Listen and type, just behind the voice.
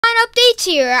updates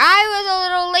here. I was a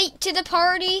little late to the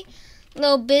party, a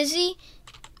little busy,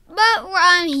 but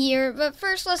I'm here. But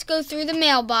first, let's go through the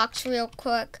mailbox real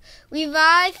quick.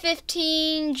 Revive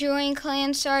 15, join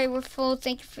clan. Sorry, we're full.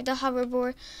 Thank you for the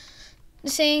hoverboard. The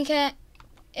saying cat,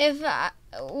 if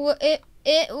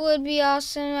it would be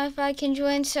awesome if I can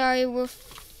join. Sorry, we're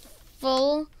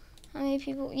full. How many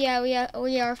people? Yeah, we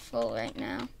are full right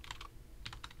now.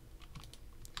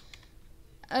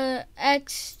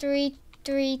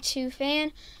 X332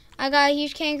 fan. I got a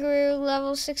huge kangaroo,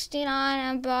 level 69.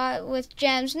 I bought with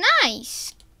gems.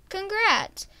 Nice!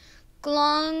 Congrats.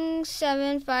 Glong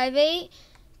 758.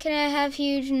 Can I have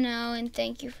huge? No, and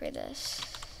thank you for this.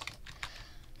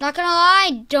 Not gonna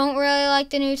lie, don't really like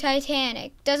the new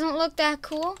Titanic. Doesn't look that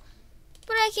cool,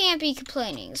 but I can't be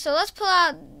complaining. So let's pull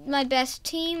out my best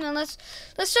team and let's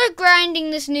start grinding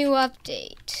this new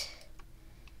update.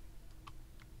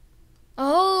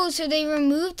 Oh, so they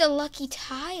removed the lucky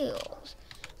tiles.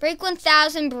 Break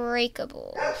 1,000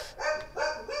 breakables.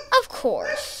 Of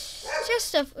course.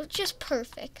 Just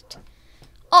perfect.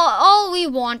 All we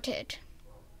wanted.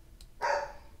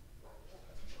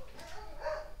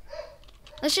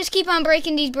 Let's just keep on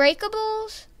breaking these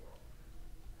breakables.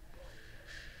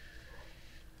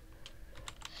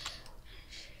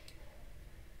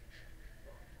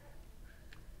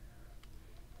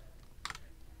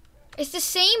 It's the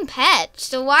same pet,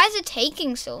 so why is it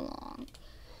taking so long?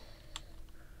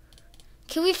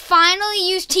 Can we finally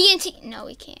use TNT? No,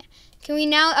 we can't. Can we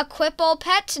now equip all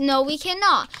pets? No, we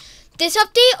cannot. This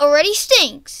update already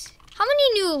stinks. How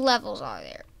many new levels are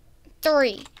there?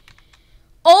 3.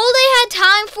 All they had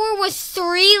time for was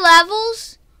 3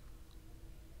 levels?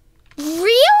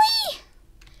 Really?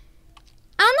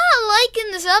 I'm not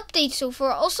liking this update so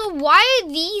far. Also, why are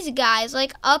these guys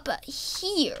like up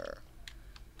here?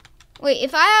 Wait,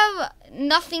 if I have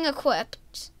nothing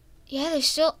equipped, yeah, they're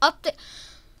still up there.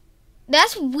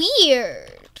 That's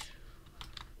weird.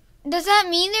 Does that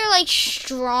mean they're like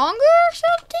stronger or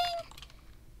something?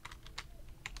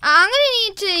 I'm gonna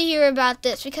need to hear about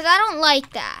this because I don't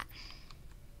like that.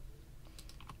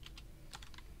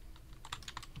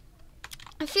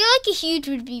 I feel like a huge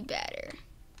would be better.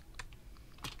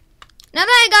 Now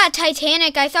that I got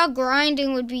Titanic, I thought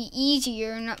grinding would be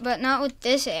easier, but not with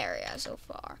this area so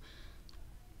far.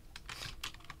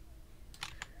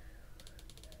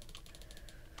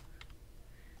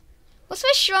 What's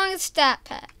my strongest stat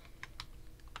pet?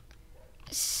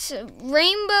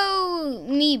 Rainbow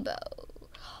Meebo.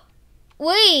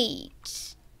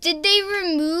 Wait, did they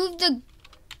remove the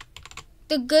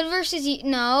good versus evil?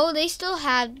 No, they still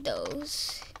had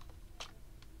those.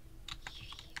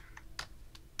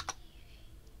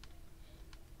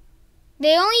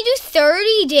 They only do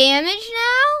 30 damage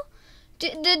now?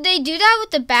 Did they do that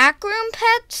with the backroom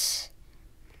pets?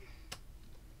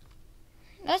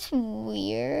 That's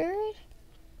weird.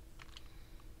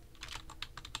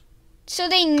 So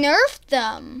they nerfed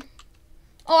them.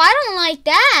 Oh, I don't like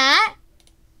that.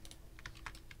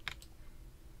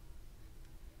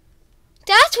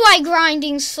 That's why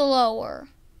grinding's slower.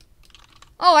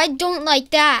 Oh, I don't like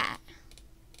that.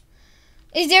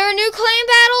 Is there a new clan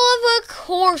battle? Of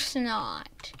course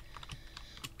not.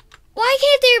 Why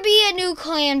can't there be a new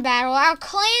clan battle? Our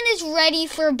clan is ready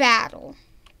for battle.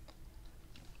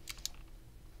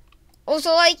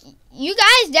 Also, like, you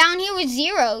guys down here with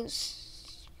zeros,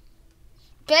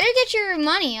 better get your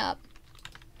money up.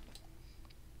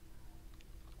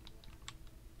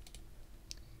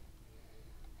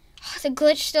 The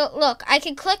glitch still, look, I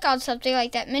can click on something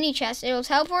like that mini chest. It'll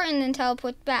teleport and then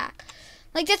teleport back.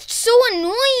 Like, that's so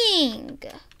annoying.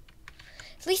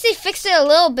 At least they fixed it a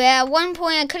little bit. At one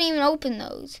point, I couldn't even open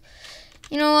those.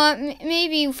 You know what?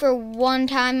 Maybe for one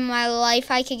time in my life,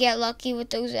 I could get lucky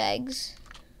with those eggs.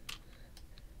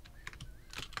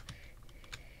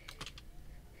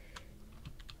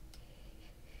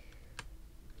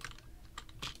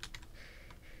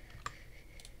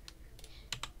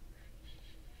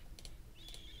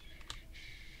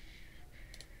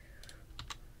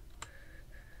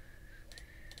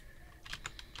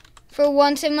 For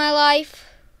once in my life.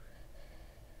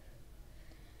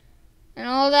 And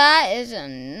all that is a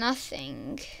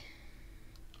nothing.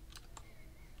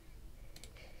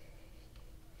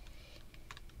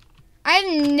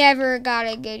 I've never got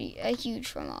a huge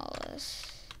from all this.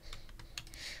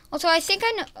 Also, I think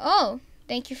I know. Oh,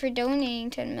 thank you for donating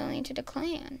 10 million to the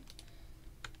clan.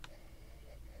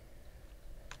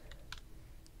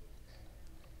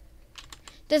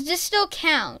 Does this still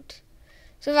count?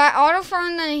 So if I auto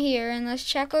farm them here, and let's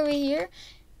check over here.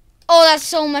 Oh, that's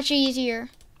so much easier.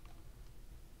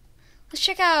 Let's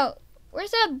check out,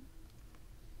 where's that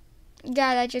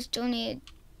guy that just donated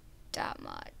that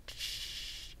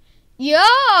much. Yo,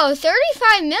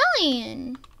 35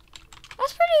 million.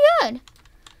 That's pretty good.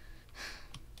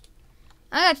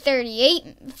 I got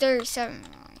 37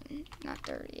 million, not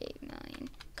 38 million.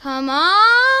 Come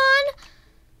on.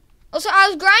 Also, I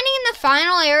was grinding in the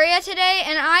final area today,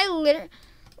 and I literally,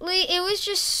 it was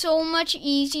just so much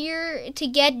easier to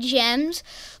get gems.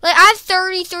 Like, I have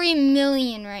 33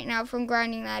 million right now from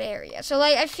grinding that area. So,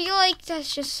 like, I feel like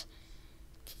that's just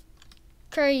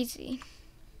crazy.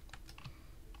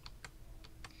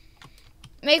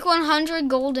 Make 100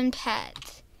 golden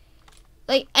pets.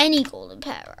 Like, any golden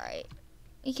pet, right?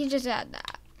 You can just add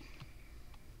that.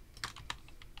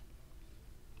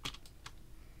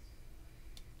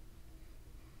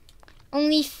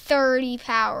 Only 30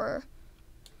 power.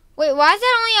 Wait, why is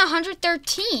that only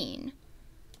 113?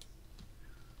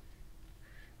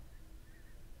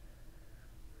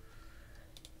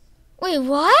 Wait,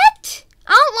 what?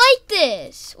 I don't like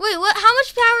this. Wait, what? How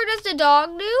much power does the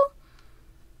dog do?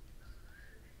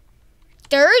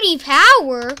 30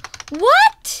 power?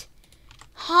 What?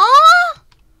 Huh?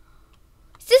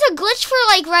 Is this a glitch for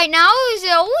like right now, or is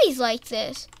it always like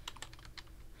this?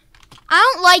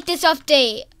 I don't like this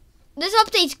update. This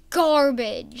update's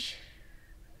garbage.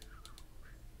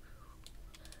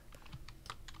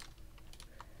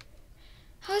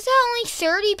 How is that only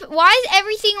 30? Why is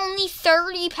everything only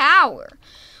 30 power?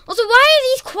 Also, why are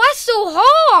these quests so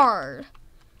hard?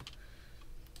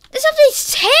 This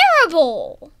update's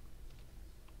terrible.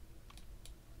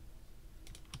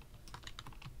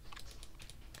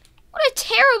 What a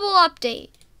terrible update.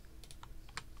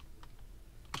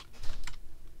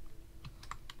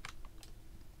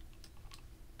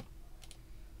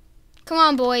 Come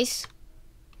on, boys.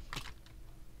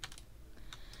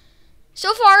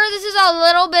 So far, this is a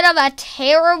little bit of a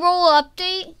terrible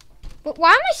update. But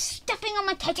why am I stepping on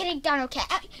my Titanic dino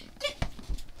cat?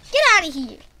 Get out of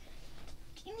here.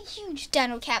 Give me a huge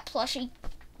dino cat plushie.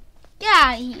 Get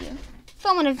out of here.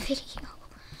 Filming a video.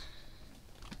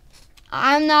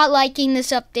 I'm not liking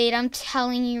this update. I'm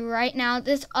telling you right now,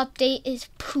 this update is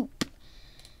poop.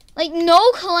 Like, no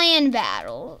clan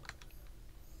battle.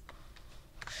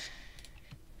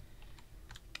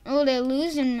 Oh, they're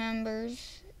losing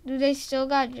members. Do they still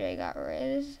got Jay got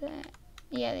rid of that?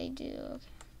 Yeah, they do. Okay.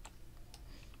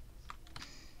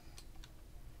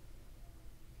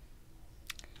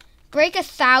 Break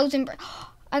 1,000.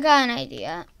 I got an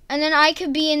idea. And then I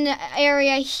could be in the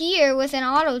area here with an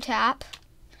auto tap.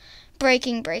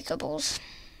 Breaking breakables.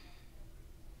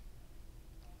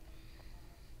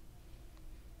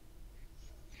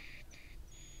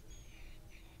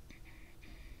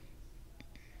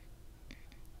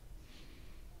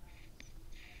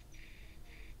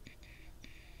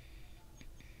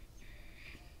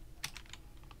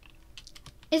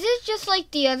 Is it just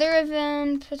like the other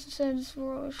event? It says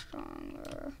world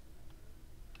stronger.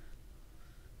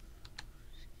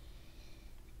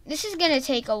 This is gonna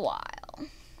take a while.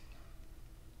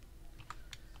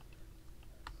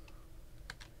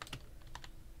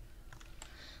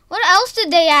 What else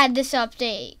did they add this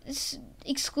update? This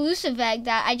exclusive egg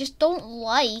that I just don't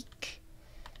like.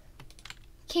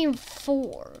 Can't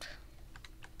afford.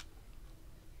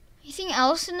 Anything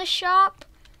else in the shop?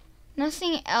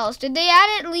 Nothing else. Did they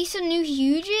add at least some new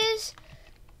huges?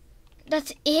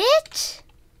 That's it?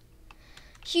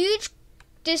 Huge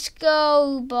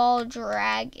disco ball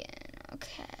dragon.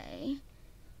 Okay.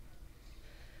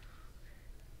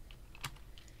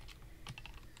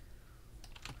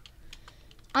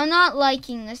 I'm not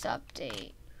liking this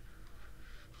update.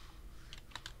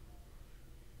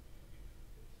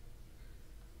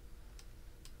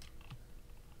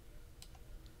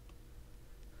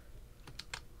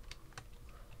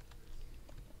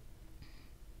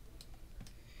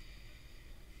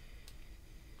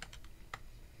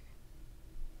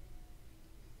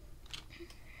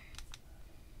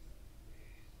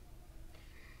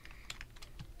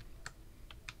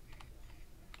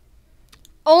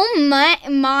 Oh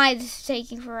my, this is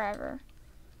taking forever.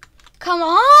 Come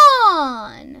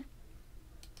on!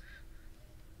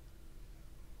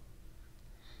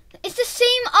 It's the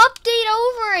same update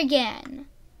over again.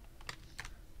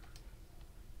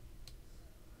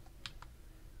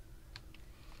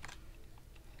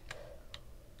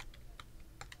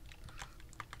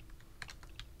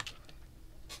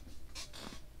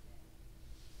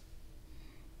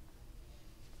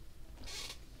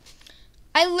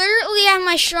 I literally have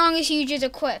my strongest huges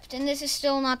equipped, and this is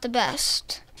still not the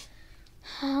best.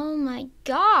 Oh my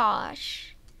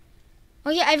gosh.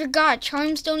 Oh yeah, I forgot.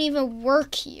 Charms don't even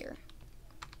work here.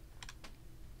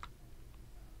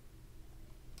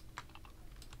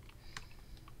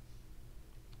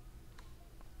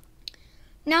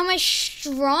 Now my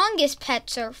strongest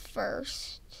pets are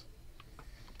first.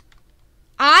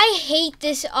 I hate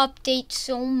this update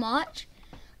so much.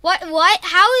 What?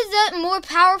 How is that more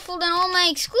powerful than all my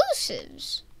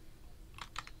exclusives?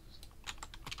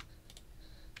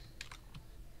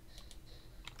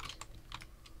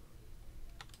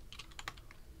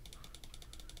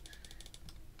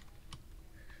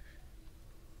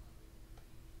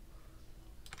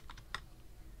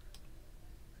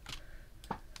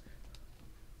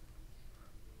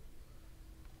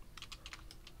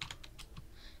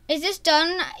 Is this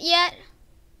done yet?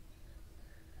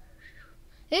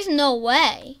 There's no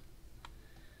way.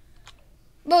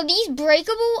 Bro, these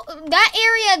breakable, that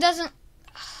area doesn't,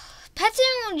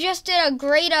 Petsim just did a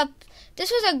great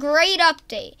this was a great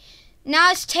update.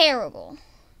 Now it's terrible.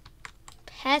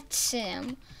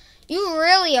 Petsim, you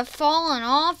really have fallen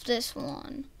off this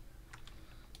one.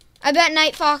 I bet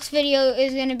Night Fox video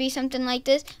is going to be something like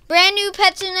this. Brand new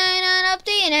ps99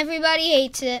 update and everybody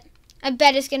hates it. I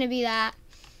bet it's going to be that.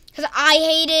 Because I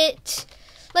hate it.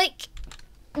 Like,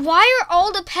 why are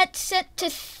all the pets set to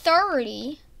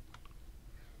 30?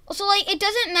 Also, like, it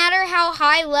doesn't matter how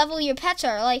high level your pets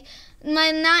are. Like,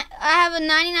 I have a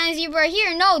 99 zebra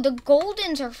here. No, the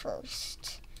goldens are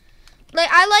first. Like,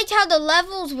 I liked how the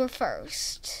levels were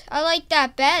first. I like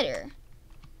that better.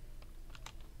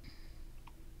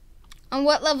 On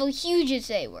what level huges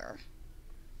they were.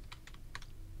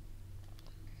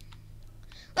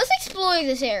 Let's explore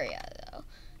this area, though.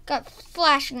 Got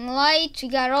flashing lights. We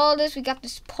got all this. We got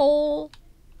this pole.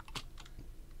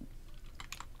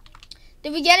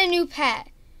 Did we get a new pet?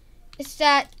 It's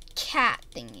that cat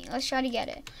thingy. Let's try to get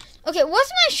it. Okay, what's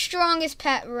my strongest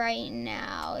pet right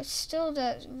now? It's still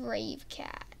the rave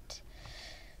cat.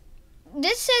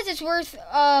 This says it's worth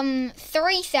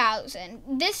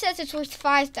 3,000. This says it's worth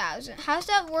 5,000. How's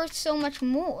that worth so much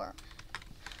more?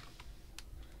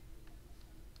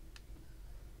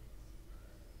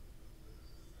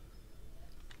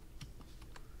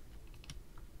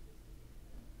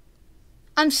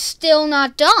 I'm still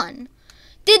not done.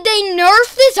 Did they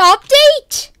nerf this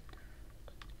update?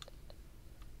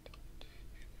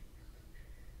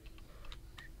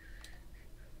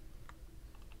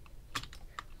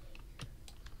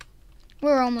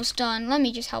 We're almost done. Let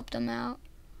me just help them out.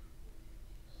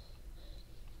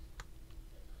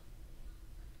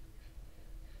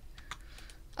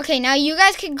 Okay, now you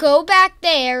guys can go back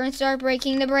there and start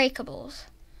breaking the breakables.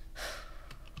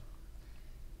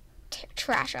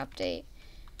 Trash update.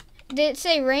 Did it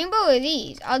say rainbow or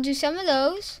these? I'll do some of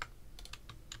those.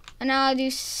 And I'll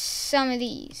do some of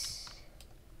these.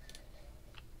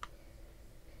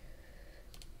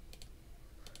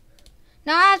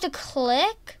 Now I have to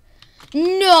click?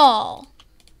 No.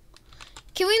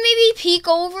 Can we maybe peek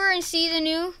over and see the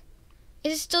new?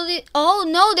 Is it still the? Oh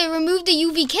no, they removed the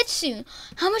UV kitsune.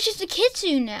 How much is the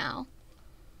kitsune now?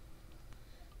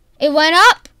 It went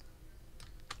up.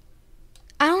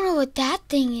 I don't know what that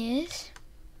thing is.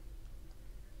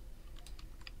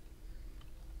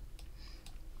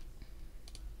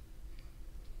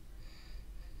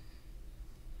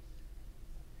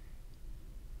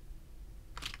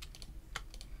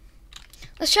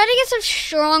 Let's try to get some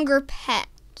stronger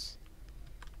pets.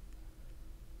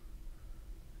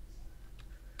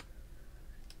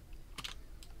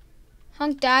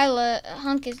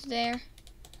 Hunk is there.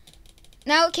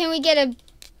 Now can we get a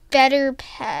better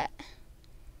pet?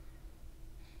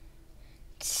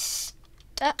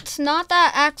 That's not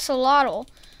that axolotl.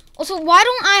 Also, why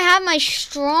don't I have my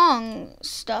strong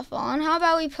stuff on? How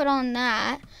about we put on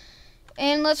that?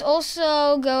 And let's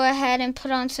also go ahead and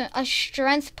put on a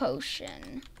strength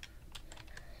potion.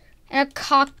 And a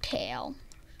cocktail.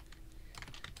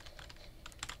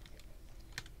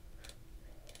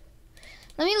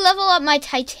 Let me level up my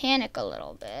Titanic a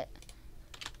little bit.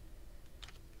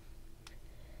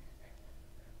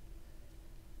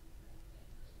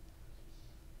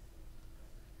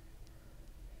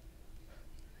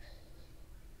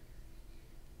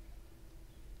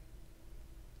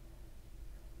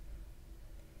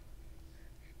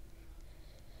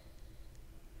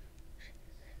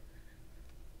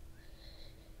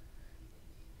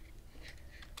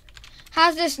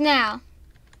 How's this now?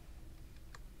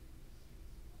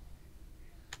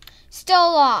 Still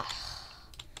off.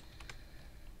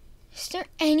 Is there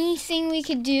anything we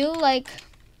could do? Like,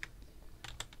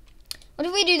 what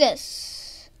if we do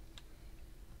this?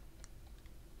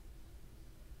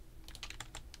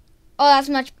 Oh, that's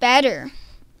much better.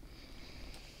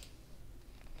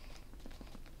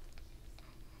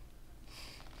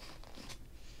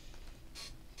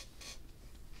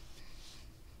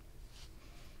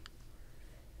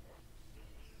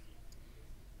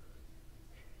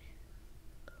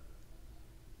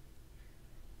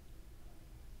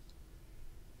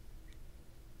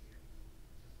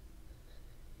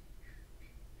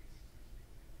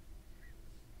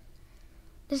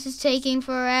 This is taking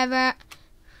forever.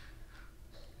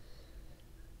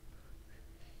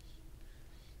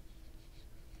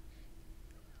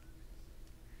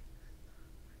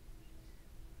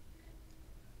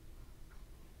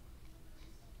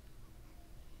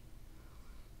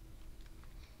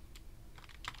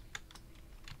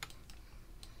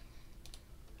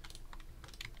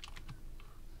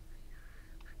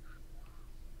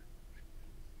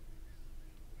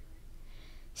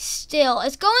 Still,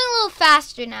 it's going a little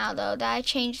faster now, though, that I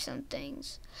changed some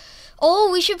things.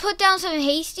 Oh, we should put down some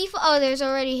hasty oh, there's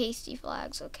already hasty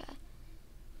flags. Okay.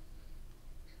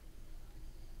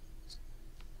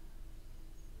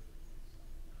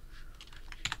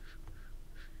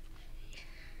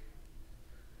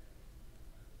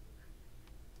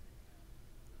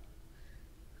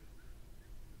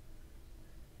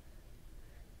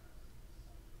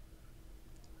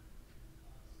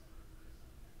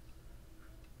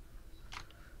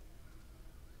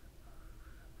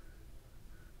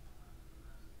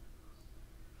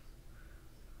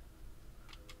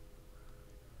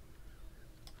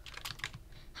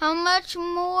 How much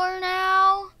more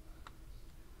now?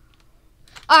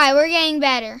 Alright, we're getting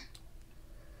better.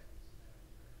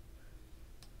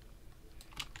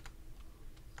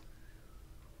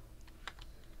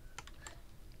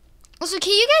 Also,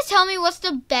 can you guys tell me what's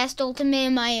the best ultimate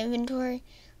in my inventory?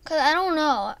 Because I don't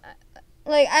know.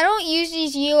 Like, I don't use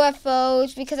these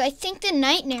UFOs because I think the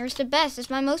Nightmare is the best.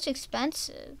 It's my most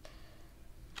expensive.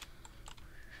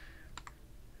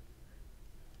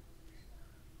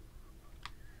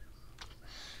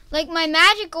 Like, my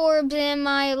magic orbs and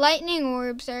my lightning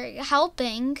orbs are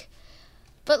helping.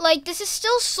 But, like, this is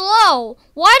still slow.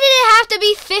 Why did it have to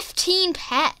be 15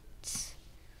 pets?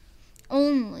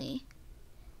 Only.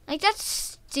 Like, that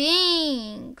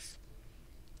stinks.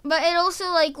 But it also,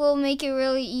 like, will make it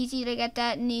really easy to get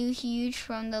that new huge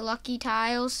from the Lucky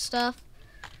Tiles stuff.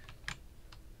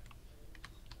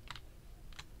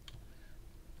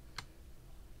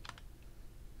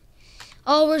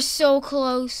 Oh, we're so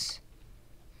close.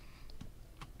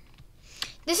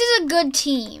 This is a good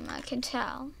team, I can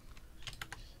tell.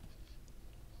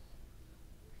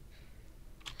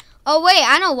 Oh wait,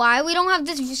 I know why. We don't have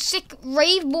this sick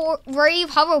rave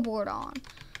hoverboard on.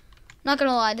 Not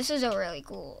gonna lie, this is a really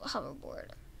cool hoverboard.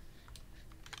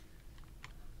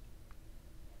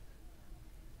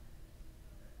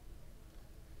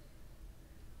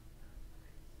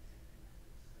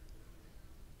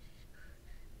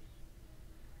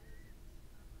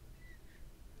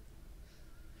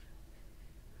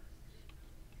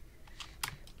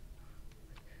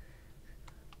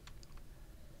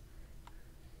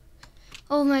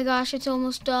 Oh my gosh, it's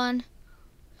almost done.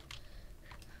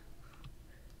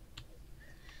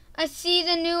 I see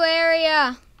the new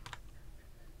area.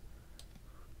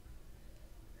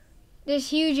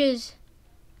 There's huges.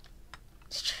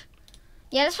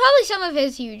 Yeah, that's probably some of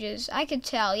his huges. I could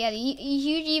tell. Yeah, the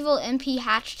huge evil MP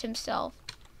hatched himself.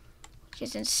 Which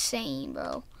is insane,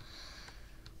 bro.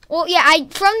 Well, yeah,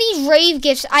 from these rave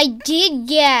gifts, I did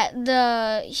get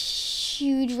the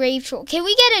huge rave troll. Can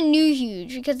we get a new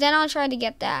huge? Because then I'll try to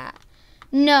get that.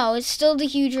 No, it's still the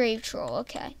huge rave troll.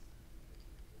 Okay.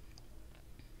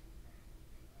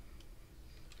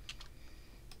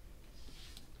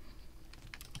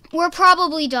 We're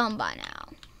probably done by now.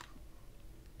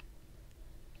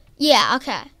 Yeah,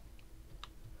 okay.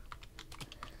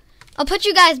 I'll put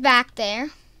you guys back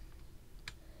there.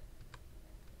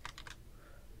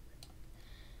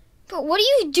 But what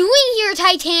are you doing here,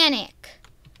 Titanic?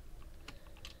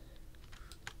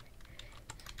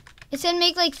 It said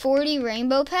make like 40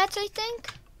 rainbow pets, I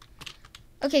think.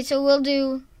 Okay, so we'll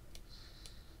do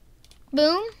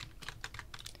boom.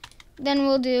 Then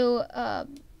we'll do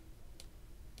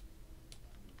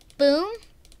boom.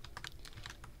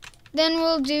 Then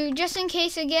we'll do just in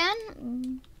case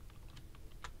again.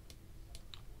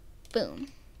 Boom.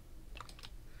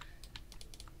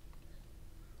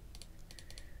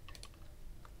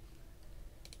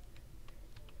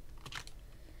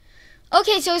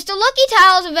 Okay, so it's the Lucky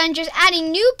Tiles Adventures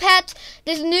adding new pets,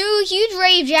 this new huge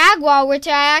rave jaguar, which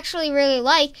I actually really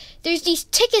like. There's these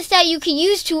tickets that you can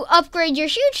use to upgrade your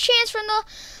huge chance from the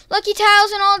Lucky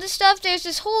Tiles and all this stuff. There's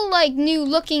this whole like new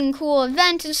looking cool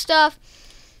event and stuff.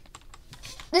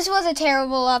 This was a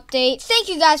terrible update. Thank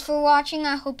you guys for watching.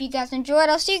 I hope you guys enjoyed.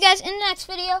 I'll see you guys in the next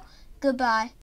video. Goodbye.